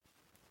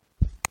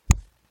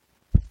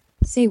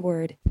Say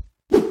word.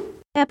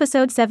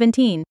 Episode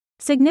 17.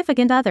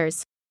 Significant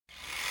Others.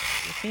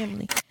 Your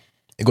family.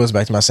 It goes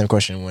back to my same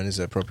question. When is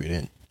it appropriate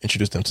to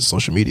introduce them to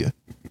social media?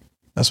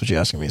 That's what you're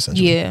asking me,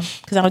 essentially. Yeah,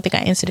 because I don't think I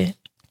answered it.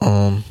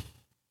 I'm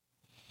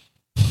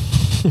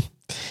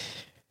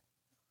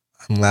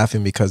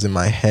laughing because in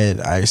my head,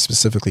 I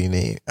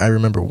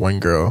remember one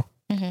girl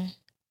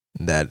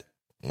that,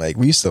 like,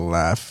 we used to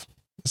laugh.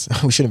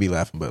 We shouldn't be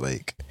laughing, but,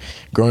 like,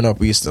 growing up,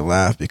 we used to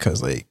laugh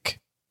because,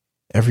 like,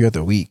 every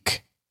other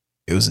week,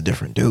 it was a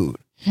different dude.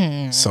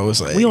 So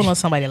it's like, we all know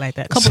somebody like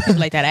that. A couple people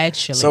like that,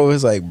 actually. So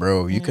it's like,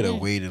 bro, you could have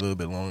waited a little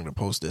bit longer to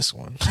post this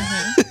one.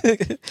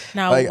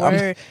 Now, like,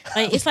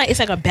 it's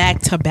like a back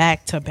to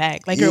back to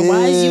back. Like, girl,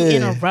 why is you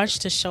in a rush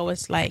to show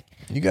us? Like,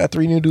 you got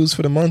 3 new dudes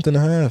for the month and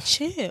a half.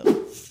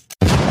 Chill.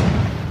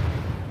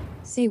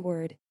 Say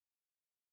word.